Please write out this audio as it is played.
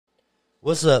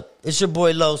What's up? It's your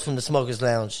boy Lowe's from the Smokers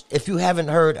Lounge. If you haven't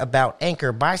heard about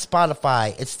Anchor by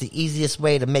Spotify, it's the easiest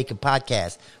way to make a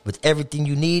podcast with everything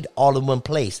you need all in one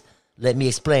place. Let me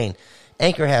explain.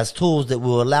 Anchor has tools that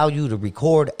will allow you to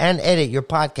record and edit your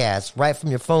podcast right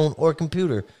from your phone or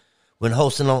computer. When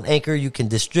hosting on Anchor, you can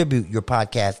distribute your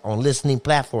podcast on listening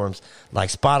platforms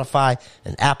like Spotify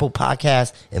and Apple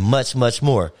Podcasts and much, much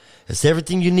more. It's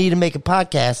everything you need to make a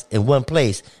podcast in one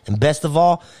place. And best of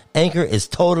all, Anchor is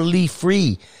totally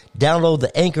free. Download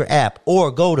the Anchor app or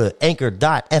go to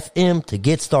anchor.fm to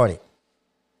get started.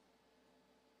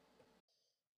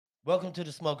 Welcome to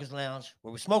the Smokers Lounge,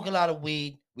 where we smoke a lot of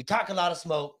weed, we talk a lot of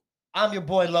smoke. I'm your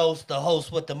boy Lowe's, the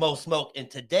host with the most smoke. And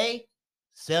today,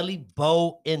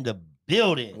 CELLYBO in the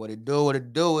building. What it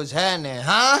do is happening,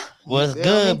 huh? What's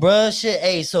good, bruh? Shit,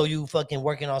 hey, so you fucking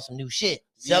working on some new shit.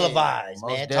 Celliviised,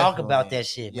 man. Talk about that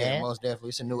shit, man. Yeah, most definitely.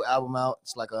 It's a new album out.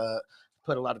 It's like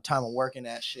put a lot of time and work in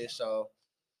that shit. So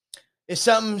it's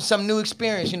some new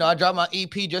experience. You know, I dropped my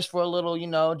EP just for a little,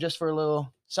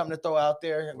 something to throw out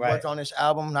there. Right. Worked on this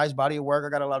album, nice body of work. I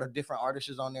got a lot of different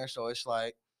artists on there. So it's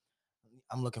like,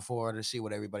 I'm looking forward to see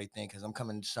what everybody think because I'm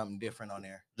coming to something different on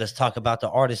there. Let's talk about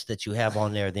the artists that you have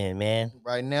on there then, man.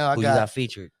 Right now, Who you got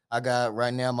featured? I got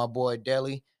right now my boy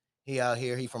Deli. He out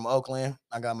here. He from Oakland.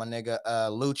 I got my nigga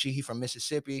Lucci. He from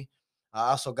Mississippi.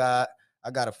 I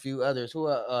got a few others. Who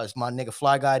is my nigga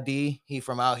Fly Guy D? He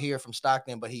from out here from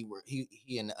Stockton, but he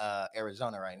in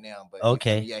Arizona right now. But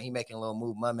okay, he making a little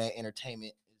move. My Man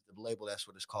Entertainment is the label. That's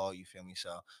what it's called. You feel me?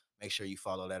 So make sure you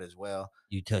follow that as well.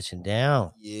 You touching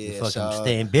down. Yeah, you fucking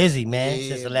staying busy, man. Yeah,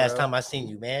 since the last time I seen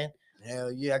you, man.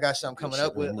 Hell yeah, I got something coming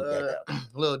up with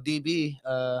Lil DB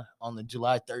on the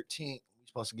July 13th.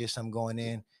 Supposed to get something going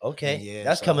in. Okay. Yeah,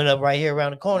 that's coming up right here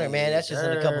around the corner, man. That's just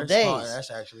in a couple days. That's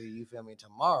actually, you feel me,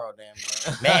 tomorrow, damn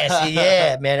man. See,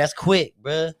 yeah, man, that's quick,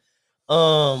 bro.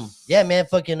 Yeah, man,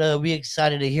 fucking we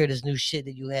excited to hear this new shit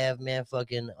that you have, man.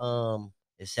 Fucking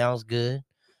it sounds good.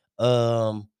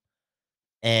 And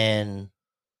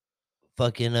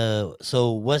fucking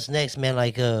so what's next, man?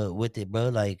 Like with it, bro?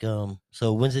 Like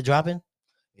so when's it dropping?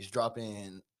 It's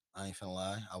dropping, I ain't finna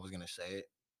lie. I was gonna say it,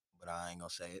 but I ain't gonna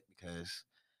say it because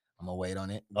I'm gonna wait on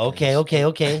it. Okay.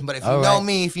 But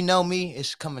if you know me,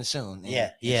 it's coming soon.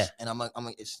 And yeah. And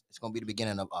it's gonna be the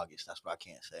beginning of August. That's what I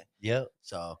can't say. Yep.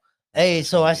 So hey,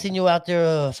 so I seen you out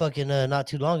there fucking not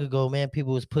too long ago, man.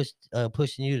 People was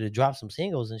pushing you to drop some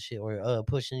singles and shit, or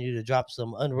pushing you to drop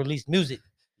some unreleased music.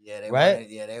 Yeah, they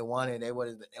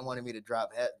wanted me to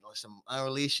drop some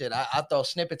unreleased shit. I throw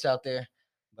snippets out there.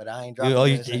 But I ain't dropping.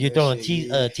 You're throwing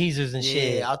teasers and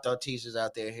shit. Yeah, I'll throw teasers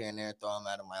out there here and there and throw them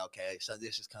at them. Like, okay, so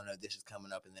this is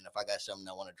coming up, and then if I got something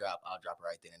I want to drop, I'll drop it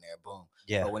right then and there. Boom.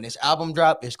 Yeah. But when this album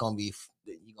drop, it's gonna be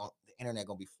the internet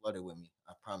gonna be flooded with me.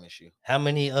 I promise you. How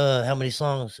many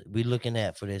songs we looking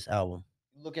at for this album?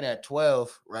 Looking at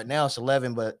 12 right now. It's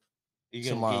 11, but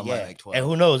tomorrow I might make 12. And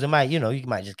who knows? It might, you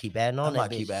might just keep adding on. I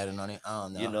might keep adding on it. I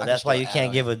don't know. You know, that's why you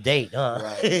can't give a date, huh?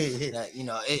 Right.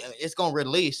 It's gonna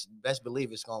release. Best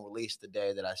believe it's gonna release the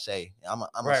day that I say. I'm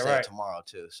gonna say it tomorrow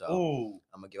too. So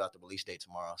I'm gonna give out the release date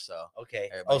tomorrow. So okay.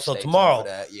 So tomorrow.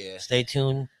 Yeah. Stay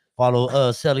tuned. Follow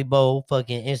CELLYBO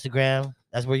fucking Instagram.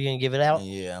 That's where you're gonna give it out.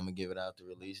 Yeah, I'm gonna give it out the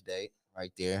release date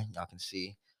right there. Y'all can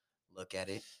see. Look at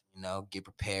it. Get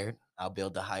prepared. I'll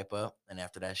build the hype up, and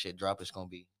after that shit drop, it's gonna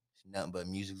be nothing but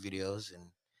music videos and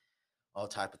all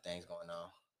type of things going on.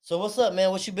 So what's up, man?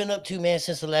 What you been up to, man,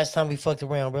 since the last time we fucked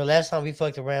around, bro? Last time we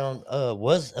fucked around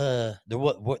was there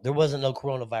wasn't no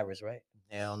coronavirus, right?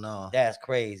 Hell no. That's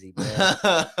crazy, man.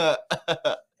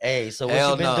 Hey, so what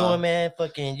you been doing, man?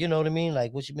 Fucking, you know what I mean?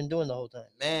 Like, what you been doing the whole time?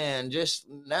 Man, just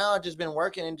been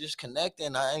working and just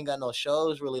connecting. I ain't got no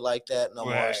shows really like that no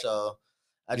more. So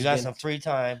you got some free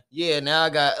time. Yeah, now I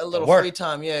got a little free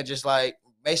time. Yeah, just like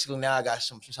basically now I got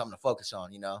something to focus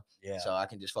on, Yeah. So I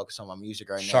can just focus on my music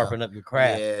right now. Sharpen up your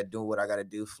craft. Yeah, do what I got to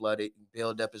do, flood it,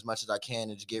 build up as much as I can,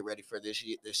 and just get ready for this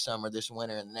summer, this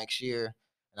winter, and next year.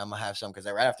 And I'm gonna have some because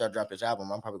right after I drop this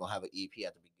album, I'm probably gonna have an EP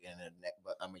at the beginning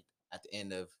of at the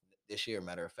end of this year.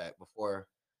 Matter of fact, before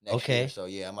next year. So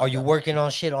yeah, are you working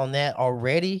on shit on that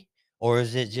already? Or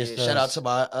is it just shout out to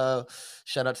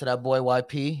that boy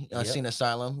YP, Scene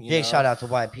Asylum. Shout out to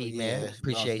YP, man.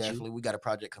 Appreciate you. We got a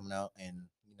project coming out, and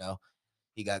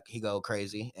he go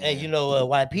crazy. And, hey,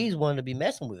 YP's one to be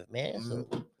messing with, man. So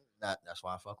that's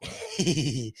why I fuck with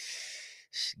him.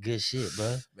 Good shit,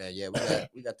 bro. Man, yeah,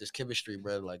 we got this chemistry,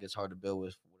 bro. Like it's hard to build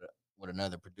with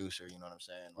another producer. You know what I'm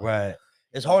saying? Like, right.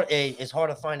 It's hard. It's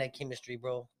hard to find that chemistry,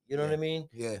 bro. You know what I mean?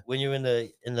 Yeah. When you're in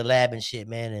the lab and shit,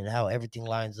 man, and how everything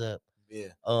lines up. Yeah.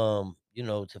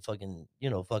 to fucking,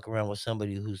 fuck around with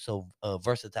somebody who's so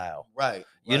versatile. Right.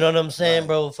 You know what I'm saying, right.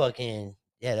 bro? Fucking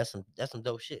yeah, that's some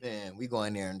dope shit. Man, we go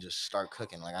in there and just start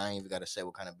cooking. Like I ain't even gotta say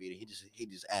what kind of beat. He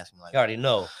just asked me like, You already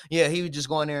know. Yeah, he would just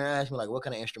go in there and ask me like, what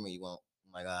kind of instrument you want?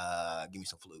 I'm like, give me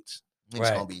some flutes. And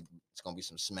Right. it's gonna be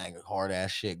some smack hard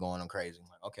ass shit going on crazy. I'm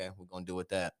like, okay, we're gonna do with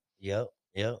that. Yep.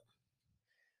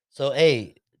 So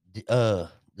hey,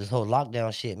 this whole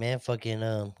lockdown shit, man, fucking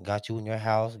got you in your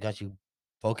house, got you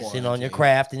focusing on your Quarantine.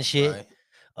 craft and shit.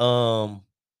 Right.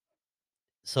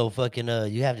 So fucking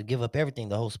you have to give up everything,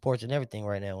 the whole sports and everything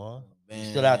right now, huh? You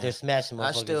Man, still out there smashing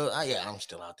motherfuckers? I'm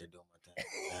still out there doing my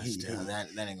thing. That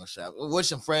ain't gonna stop. With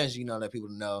some friends, that people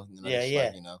know.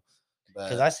 Yeah. Like,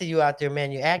 Because I see you out there,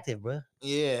 man. You're active, bro.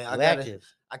 Yeah, active.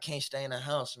 I can't stay in the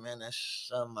house, man. That's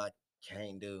something I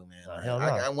can't do, man. No, hell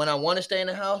no. When I want to stay in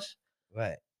the house,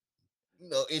 right.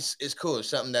 It's cool. It's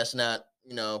something that's not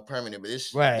permanent. But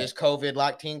this COVID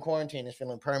locked-in quarantine is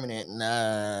feeling permanent.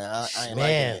 Nah, I ain't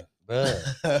liking it,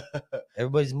 bro.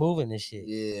 Everybody's moving and shit.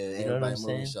 Yeah, you know what I'm moving.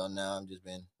 Saying? So now I'm just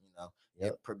been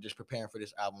just preparing for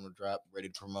this album to drop, ready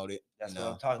to promote it. That's what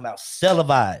I'm talking about.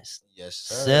 Celliviised. Yes,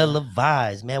 sir.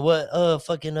 Celliviised, man. What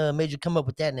fucking made you come up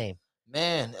with that name?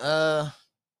 Man,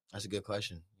 that's a good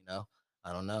question.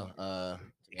 I don't know.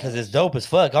 Because it's dope as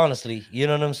fuck, honestly. You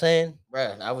know what I'm saying?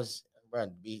 Bruh,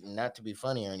 not to be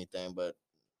funny or anything, but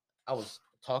I was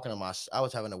talking to I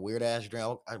was having a weird ass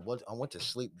dream. I went to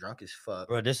sleep drunk as fuck.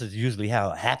 Bro, this is usually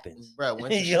how it happens. Bro,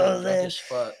 went to sleep drunk as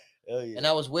fuck. Oh, yeah. And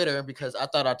I was with her because I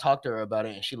thought I talked to her about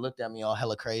it, and she looked at me all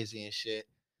hella crazy and shit.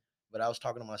 But I was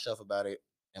talking to myself about it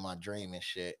in my dream and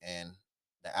shit. And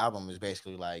the album is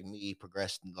basically like me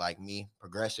progressing,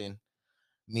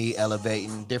 me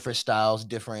elevating different styles,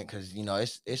 different because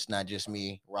it's not just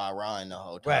me rah-rahing the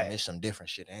whole time. Right. There's some different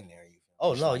shit in there.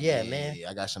 Oh no, man.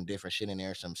 I got some different shit in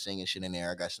there, some singing shit in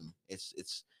there. I got some.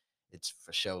 It's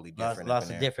for surely different. Lots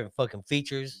of different fucking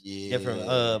features,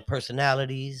 different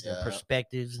personalities and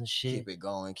perspectives and shit. Keep it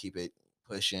going, keep it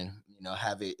pushing.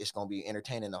 Have it. It's gonna be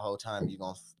entertaining the whole time.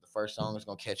 The first song is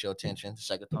gonna catch your attention. The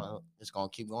second song, it's gonna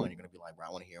keep going. You're gonna be like, bro,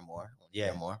 I want to hear more. I want to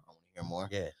hear more. I want to hear more.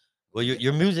 Yeah. Well,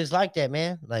 your music's like that,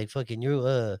 man. Like fucking you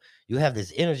have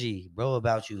this energy, bro,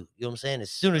 about you. You know what I'm saying?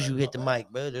 As soon as you hit the mic,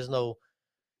 bro, there's no,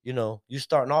 you're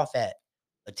starting off at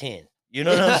a 10. You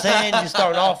know what I'm saying? You're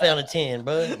starting off at a 10,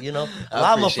 bro. A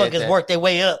lot of motherfuckers work their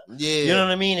way up. Yeah. You know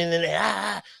what I mean? And then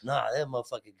that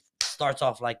motherfucker starts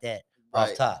off like that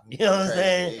off top. You know what I'm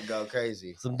saying? It go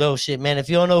crazy. Some dope shit, man. If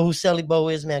you don't know who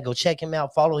CELLYBO is, man, go check him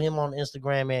out. Follow him on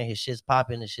Instagram, man. His shit's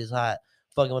popping. His shit's hot.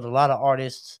 Fucking with a lot of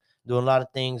artists, doing a lot of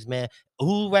things, man.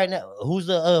 Who's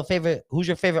your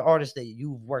favorite artist that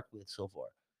you've worked with so far?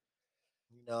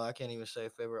 I can't even say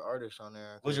favorite artist on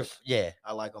there.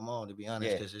 I like them all, to be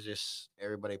honest, because it's just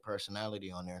everybody personality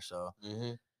on there. So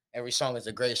every song is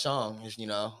a great song.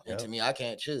 And to me, I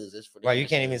can't choose. It's for them. Right. You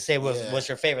can't even say what's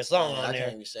your favorite song on there. I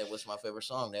can't even say what's my favorite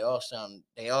song. They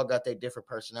all got their different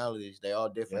personalities. They all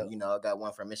different. I got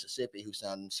one from Mississippi who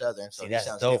sounds southern, so he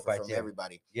sounds different from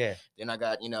everybody. Yeah. Then I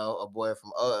got a boy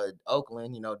from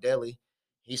Oakland, Delhi.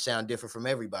 He sound different from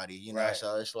everybody, right.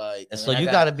 So it's like, and so you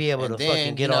got to be able to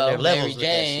fucking get on their levels. Mary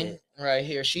Jane, with that shit. Right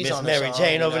here, she's Miss on Mary the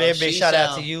Jane over there. Big shout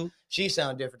out to you. She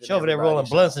sound different. She over there rolling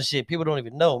blunts and shit. People don't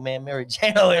even know, man. Mary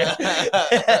Jane over there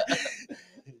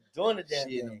doing the damn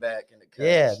thing. In the back in the cuts.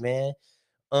 Yeah,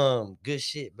 man. Good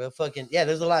shit, bro. Fucking yeah.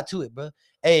 There's a lot to it, bro.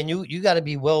 Hey, and you got to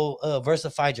be well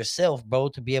versified yourself, bro,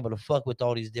 to be able to fuck with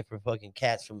all these different fucking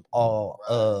cats from all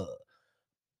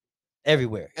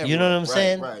everywhere. You know what I'm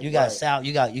saying? Right, you got south,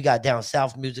 you got down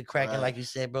south music cracking, like you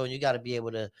said, bro. And you got to be able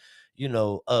to,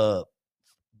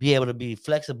 be able to be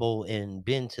flexible and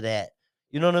bend to that.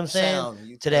 You know what I'm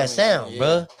saying? To that sound,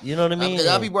 bro. You know what I mean?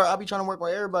 I'll be trying to work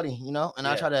with everybody, and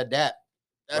I try to adapt.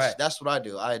 That's what I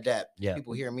do. I adapt. Yeah.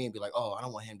 People hear me and be like, "Oh, I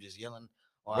don't want him just yelling."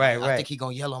 Or right. I think he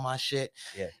gonna yell on my shit.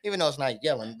 Yeah. Even though it's not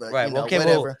yelling, but okay,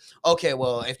 whatever.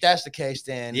 Well, if that's the case,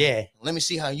 then yeah, let me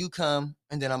see how you come,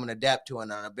 and then I'm gonna adapt to it.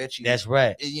 And I bet you that's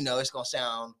right. It's gonna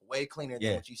sound way cleaner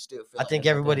than what you still feel. I think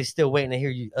everybody's still waiting to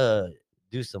hear you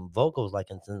do some vocals, like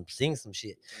and sing some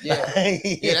shit. Yeah,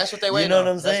 that's what they waiting on. You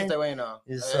know what I'm saying? That's what they waiting on.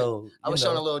 So I was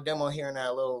showing a little demo here and there,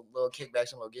 little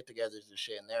kickbacks and little get-togethers and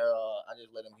shit, and I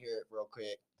just let them hear it real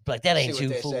quick. Like that ain't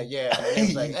you, fool. Yeah, and they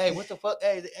was like, "Hey, what the fuck?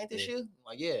 Hey, ain't this you?" I'm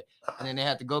like, yeah. And then they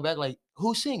had to go back, like,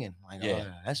 "Who's singing?" I'm like, oh,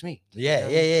 that's me.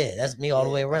 Yeah. That's me all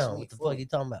the way around. What the fuck you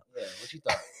talking about? Yeah, what you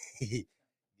thought?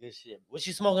 Good shit. What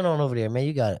you smoking on over there, man?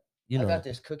 You got it. I got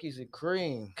this cookies and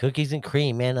cream. Cookies and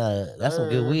cream, man. That's some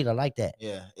good weed. I like that.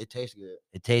 Yeah, it tastes good.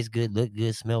 It tastes good, look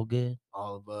good, smell good.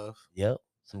 All above. Yep,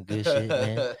 some good shit,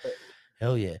 man.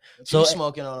 Hell yeah. What So you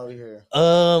smoking on over here?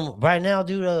 right now,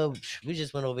 dude, we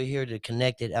just went over here to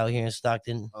Connected out here in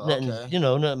Stockton. Oh, Nothing, okay.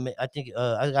 nothing. I think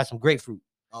I got some grapefruit.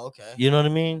 Oh, okay. You know what I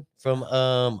mean? From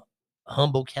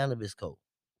Humble Cannabis Co.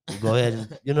 We'll go ahead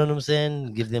and you know what I'm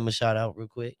saying? Give them a shout out real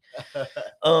quick.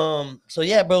 So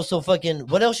yeah, bro. So fucking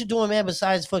what else you doing, man,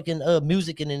 besides fucking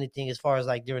music and anything as far as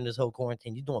like during this whole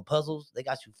quarantine? You doing puzzles? They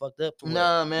got you fucked up? Or what?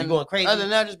 Nah, man. You going crazy? Other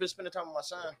than that, I just been spending time with my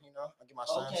son. You know, I get my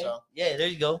son, Okay. so Yeah, there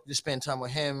you go. just spend time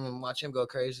with him and watch him go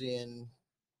crazy and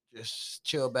just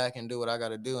chill back and do what I got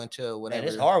to do until whatever.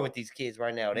 Man, it's hard with these kids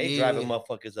right now. They Yeah. driving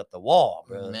motherfuckers up the wall,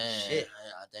 bro. Man, Shit.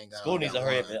 I think School needs to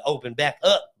hurry up and open back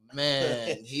up.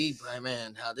 Man,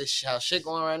 how shit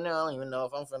going right now? I don't even know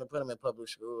if I'm finna put him in public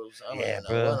schools. I don't even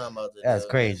know what I'm about to do. That's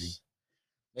crazy.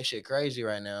 This shit crazy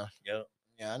right now. Yep.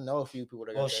 Yeah, I know a few people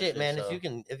that got well, that shit, man. so.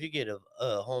 If you get a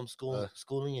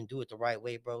schooling and do it the right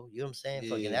way, bro, you know what I'm saying?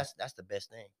 Fucking that's the best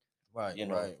thing. Right, you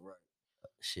know? right.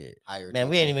 Shit. Higher man, teacher.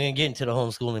 we ain't even getting to the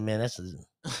homeschooling, man. That's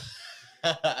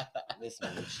listen,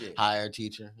 shit. Higher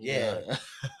teacher. Yeah.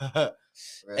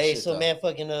 Hey, so man,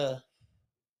 fucking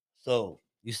so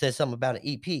you said something about an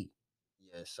EP. Yes,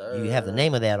 sir. You have the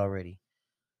name of that already.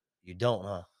 You don't,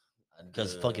 huh?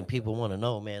 Because fucking people want to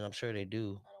know, man. I'm sure they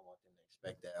do. I don't want them to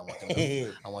expect that.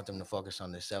 I want them to focus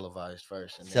on the Celliviised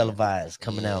first. And Celliviised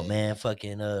coming out, man.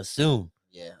 Fucking soon.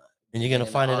 Yeah. And you're gonna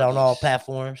find it on all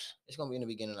platforms. It's gonna be in the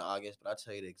beginning of August, but I'll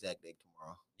tell you the exact date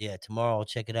tomorrow. Yeah, tomorrow.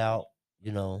 Check it out.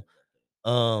 You know,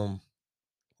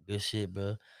 good shit,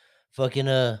 bro. Fucking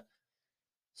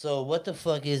So what the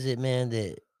fuck is it, man,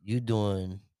 that you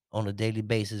doing on a daily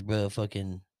basis, bro?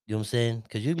 Fucking, you know what I'm saying?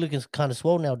 Because you looking kind of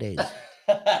swole nowadays.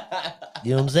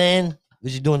 You know what I'm saying?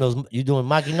 What you doing? You doing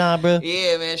Machina, bro?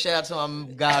 Yeah, man. Shout out to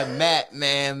my guy Matt,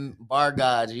 man. Bar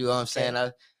God. You know what I'm saying?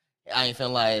 I ain't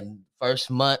feeling like first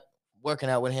month working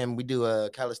out with him. We do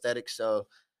calisthenics, so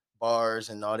bars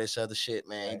and all this other shit,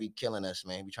 man. He be killing us,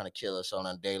 man. He be trying to kill us on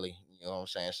a daily. You know what I'm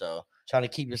saying? So trying to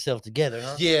keep yourself together,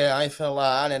 huh? Yeah, I ain't feeling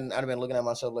like I've been looking at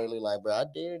myself lately, like, bro, I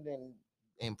did and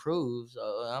improve,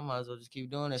 so I might as well just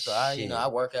keep doing it. So I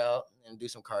work out and do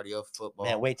some cardio, football.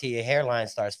 Man, wait till your hairline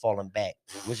starts falling back.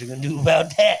 What you gonna do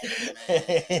about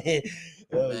that?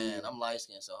 Man, I'm light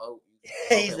skinned, so hope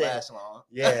it lasts long.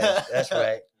 Yeah, that's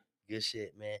right. Good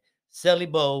shit, man.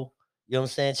 CELLYBO, you know what I'm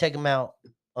saying? Check him out.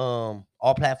 All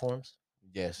platforms.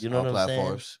 Yes, you know all what I'm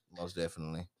platforms, saying? most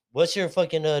definitely. What's your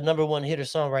fucking number one hitter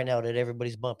song right now that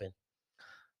everybody's bumping?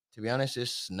 To be honest,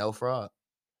 it's No Fraud.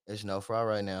 It's No Fraud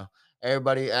right now.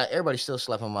 Everybody's still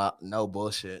slapping my No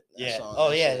Bullshit. Yeah.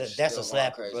 That's a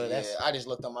slapper, bro. Yeah, I just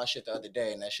looked on my shit the other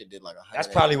day, and that shit did like 100. That's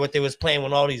probably what they was playing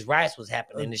when all these riots was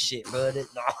happening and shit, bro. Man,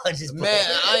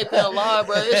 I ain't gonna lie,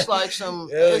 bro. It's like some.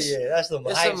 That's some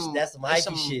hype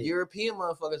shit. European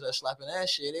motherfuckers are slapping that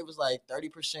shit. It was like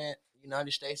 30%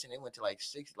 United States, and it went to like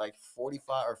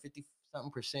 45 or 50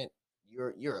 something percent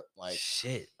Europe. Like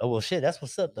shit. Oh well, shit. That's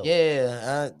what's up though.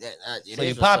 Yeah. So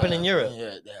you popping in Europe?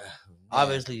 Yeah.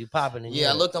 Obviously, you popping in Europe.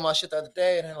 Yeah, I looked on my shit the other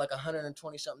day and had like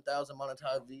 120 something thousand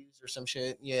monetized views or some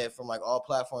shit. Yeah, from like all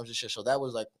platforms and shit. So that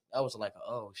was like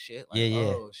oh shit. Like,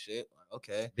 oh shit. Like,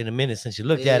 okay. Been a minute since you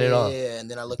looked at it all. Yeah, and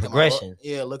then I looked progression.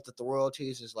 Looked at the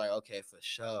royalties. It's like, okay, for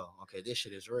sure. Okay, this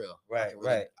shit is real. Right.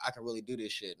 I can really do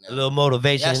this shit now. A little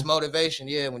motivation. That's motivation.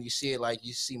 Yeah, when you see it, like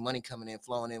you see money coming in,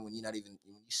 flowing in when you're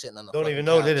sitting on the don't even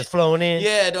know couch. that it's flowing in.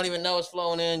 Yeah, don't even know it's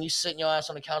flowing in. You sitting your ass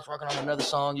on the couch working on another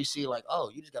song. You see like,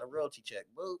 oh, you just got a royalty check.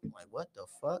 Boop. Like, what the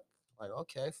fuck? Like,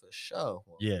 okay, for sure.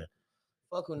 Well, yeah.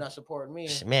 Fuck who not supporting me.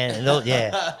 Man,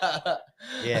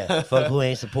 yeah. Fuck who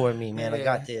ain't supporting me, man. I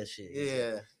got this shit.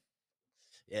 Yeah.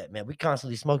 Yeah, man. We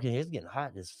constantly smoking here. It's getting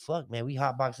hot as fuck, man. We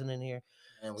hotboxing in here.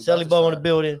 CELLYBO in the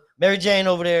building. Mary Jane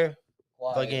over there.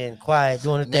 Fucking quiet,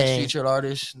 doing the thing. Next featured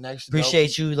artist.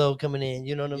 Appreciate you though coming in.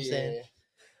 You know what I'm saying?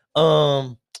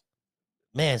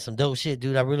 Man, some dope shit,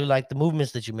 dude. I really like the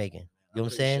movements that you're making. You know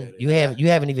what I'm saying? You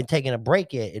haven't even taken a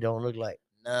break yet. It don't look like.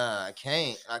 Nah, I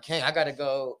can't. I gotta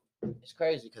go. It's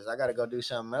crazy because I gotta go do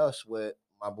something else with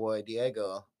my boy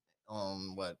Diego.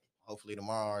 Hopefully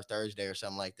tomorrow or Thursday or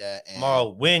something like that. And tomorrow,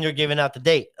 when you're giving out the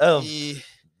date of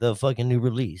the fucking new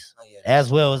release,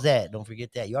 as well as that. Don't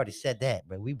forget that. You already said that,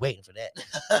 but we waiting for that.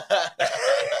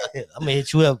 I'm gonna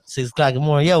hit you up 6 o'clock in the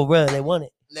morning. Yo, bro, they want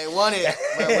it. They want it.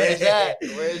 Where is that?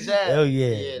 Where is that? Hell yeah.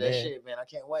 Yeah, that shit, man. I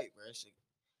can't wait, bro.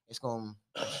 It's gonna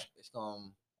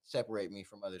separate me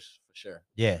from others for sure.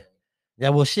 Yeah. Yeah,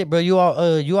 well, shit, bro. You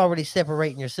already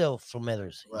separating yourself from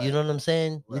others. Right. You know what I'm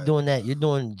saying? Right. You're doing that. You're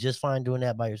doing just fine doing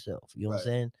that by yourself. You know what I'm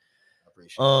saying? I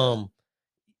appreciate that.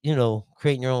 You know,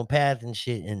 creating your own path and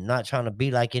shit, and not trying to be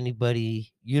like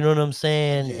anybody. You know what I'm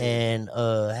saying? Yeah. And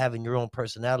having your own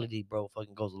personality, bro,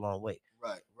 fucking goes a long way.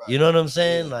 Right. You know what I'm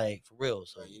saying? Yeah. Like for real.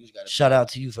 So Right, you just gotta shout out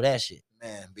to you for that shit.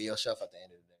 Man, be yourself at the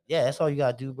end of the day. Yeah, that's all you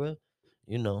gotta do, bro.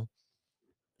 You know,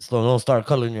 so don't start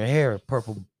coloring your hair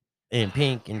purple and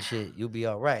pink and shit. You'll be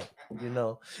all right. You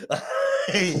know.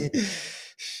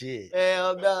 Shit.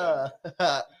 Hell no.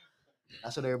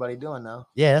 That's what everybody doing now.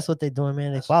 Yeah, that's what they doing,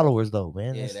 man. They followers though,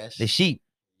 man. Yeah, They sheep.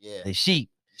 Yeah. They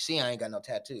sheep. You see, I ain't got no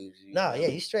tattoos. Nah, yeah,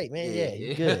 you straight, man. Yeah,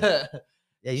 you good.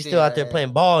 Yeah, you See, still out there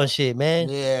playing ball and shit, man.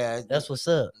 Yeah, that's what's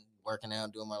up. Working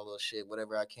out, doing my little shit,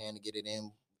 whatever I can to get it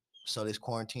in, so this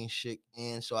quarantine shit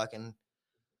in, so I can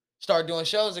start doing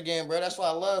shows again, bro. That's what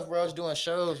I love, bro. Is doing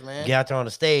shows, man. Get out there on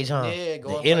the stage, huh? Yeah,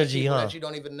 go the energy, huh? That you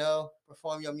don't even know.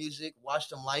 Perform your music, watch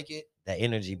them like it. That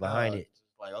energy behind it.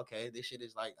 Like, okay, this shit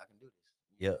is like I can do this.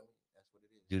 Yep. That's what it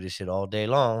is. Do this shit all day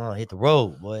long, huh? Hit the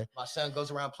road, boy. My son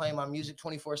goes around playing my music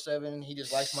 24/7. He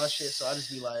just likes my shit, so I just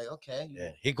be like, okay.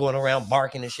 Yeah, he going around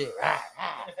barking and shit.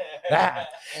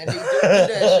 And he do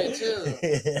that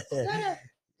shit too.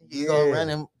 He go around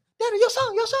and Daddy, your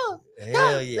song.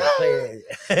 Hell yeah, play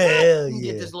that. Hell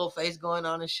yeah. Get this little face going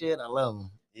on and shit. I love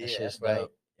him. Yeah, that's right.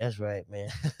 That's right, man.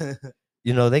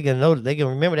 You know they can know. They can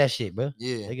remember that shit, bro.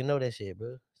 Yeah, they can know that shit,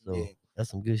 bro. So that's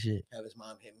some good shit. Have his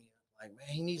mom hit me up like, man,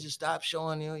 he needs to stop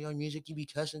showing your music. You be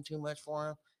cussing too much for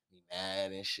him. Be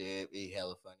mad and shit. Be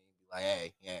hella funny. Be like,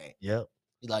 hey. Yep.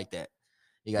 You like that?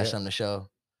 You got something to show.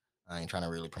 I ain't trying to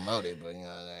really promote it, but you know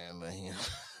what I'm saying. But you know.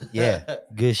 Yeah,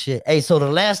 good shit. Hey, so the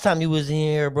last time you was in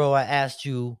here, bro, I asked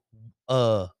you,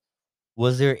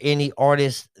 was there any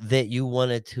artist that you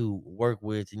wanted to work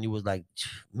with, and you was like,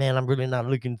 man, I'm really not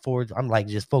looking forward to, I'm like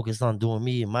just focused on doing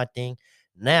me and my thing.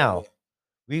 Now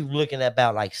we looking at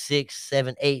about like 6,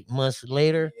 7, 8 months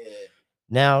later. Yeah.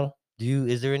 Now,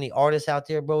 is there any artists out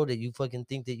there, bro, that you fucking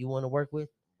think that you want to work with?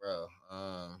 Bro,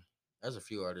 there's a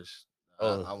few artists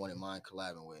I wouldn't mind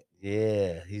collabing with.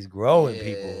 Yeah, he's growing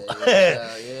people.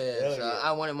 So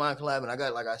I wouldn't mind collabing. I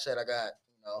got, like I said,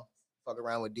 fuck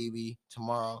around with DB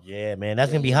tomorrow. Yeah, man,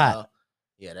 that's gonna be hot.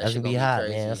 Yeah, that's gonna be hot,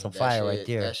 crazy. Man. That's some fire right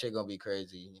there. That shit gonna be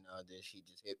crazy. You know, this he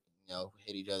just hit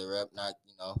each other up, knocked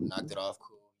it off.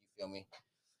 Cool. You feel me?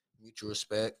 Mutual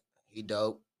respect. He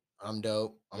dope. I'm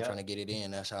dope. I'm trying to get it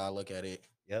in. That's how I look at it.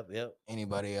 Yep.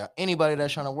 Anybody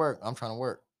that's trying to work, I'm trying to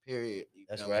work. Period.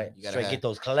 That's right. You gotta get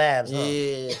those collabs.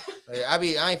 Yeah. I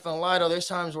ain't finna lie though. There's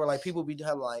times where like people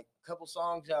have like a couple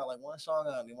songs out, like one song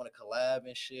out, and they want to collab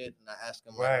and shit. And I ask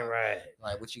them, right.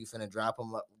 Like, what you finna drop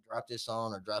this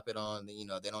on or drop it on?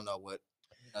 They don't know what.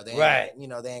 They right.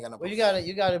 Ain't, they ain't got no. Well, you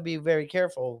gotta be very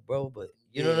careful, bro. But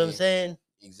you know what I'm saying?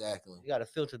 Exactly. You gotta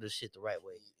filter the shit the right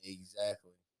way.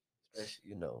 Exactly.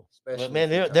 Especially, but man,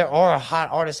 there are hot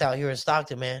artists out here in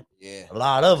Stockton, man. Yeah. A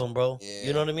lot of them, bro. Yeah.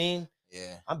 You know what I mean?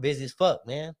 Yeah. I'm busy as fuck,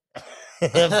 man.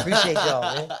 Appreciate y'all,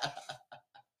 man.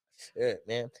 Yeah,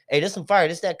 man. Hey, there's some fire.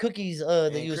 This that cookies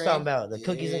that you was talking about. The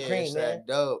cookies and cream, man.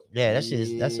 Dope. Yeah, that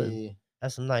shit that's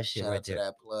some nice shit. Shout right out to there.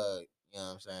 that plug. You know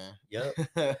what I'm saying?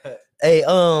 Yep. Hey,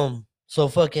 so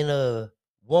fucking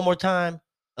one more time.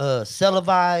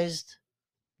 Celliviised.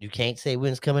 You can't say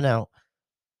when it's coming out.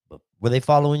 But were they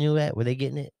following you at? Were they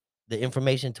getting it? The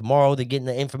information tomorrow? They're getting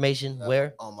the information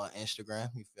where? On my Instagram.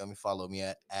 You feel me? Follow me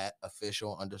at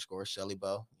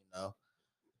official_Cellybo. And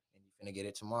you're gonna get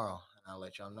it tomorrow, and I'll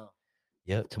let y'all know.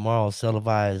 Yep, tomorrow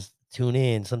Celliviised. Tune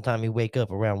in. Sometime you wake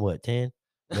up around what, 10?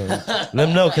 Let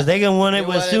them know, because they gonna want it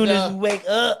as soon as you wake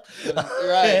up.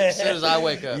 Right, as soon as I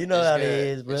wake up. You know how it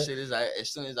is, bro. As soon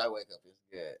as I wake up, it's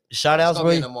good. Shout outs,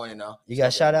 bro. In the morning, though. You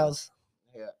got shout outs?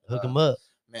 Yeah. Hook them up.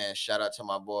 Man, shout out to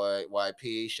my boy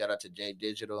YP. Shout out to J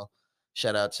Digital.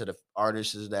 Shout out to the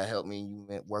artists that helped me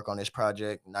work on this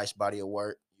project. Nice body of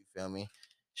work. You feel me?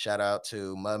 Shout out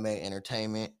to Mudmate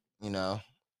Entertainment. And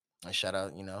shout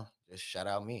out, just shout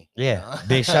out me. Yeah,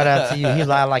 big shout out to you. He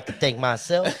I like to thank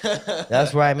myself.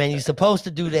 That's right, man. You're supposed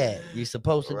to do that. You're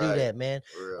supposed to do that, man.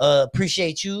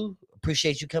 Appreciate you.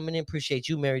 Appreciate you coming in. Appreciate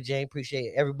you, Mary Jane.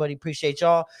 Appreciate everybody. Appreciate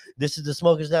y'all. This is the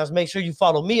Smokers Lounge. Make sure you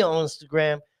follow me on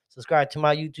Instagram. Subscribe to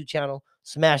my YouTube channel.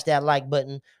 Smash that like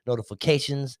button.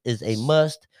 Notifications is a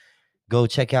must. Go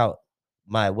check out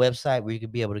my website where you can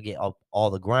be able to get all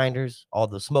the grinders, all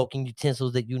the smoking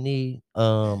utensils that you need,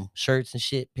 shirts and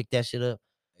shit. Pick that shit up.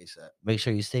 ASAP. Make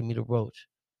sure you send me the roach.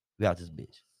 We out this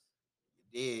bitch.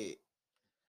 Yeah.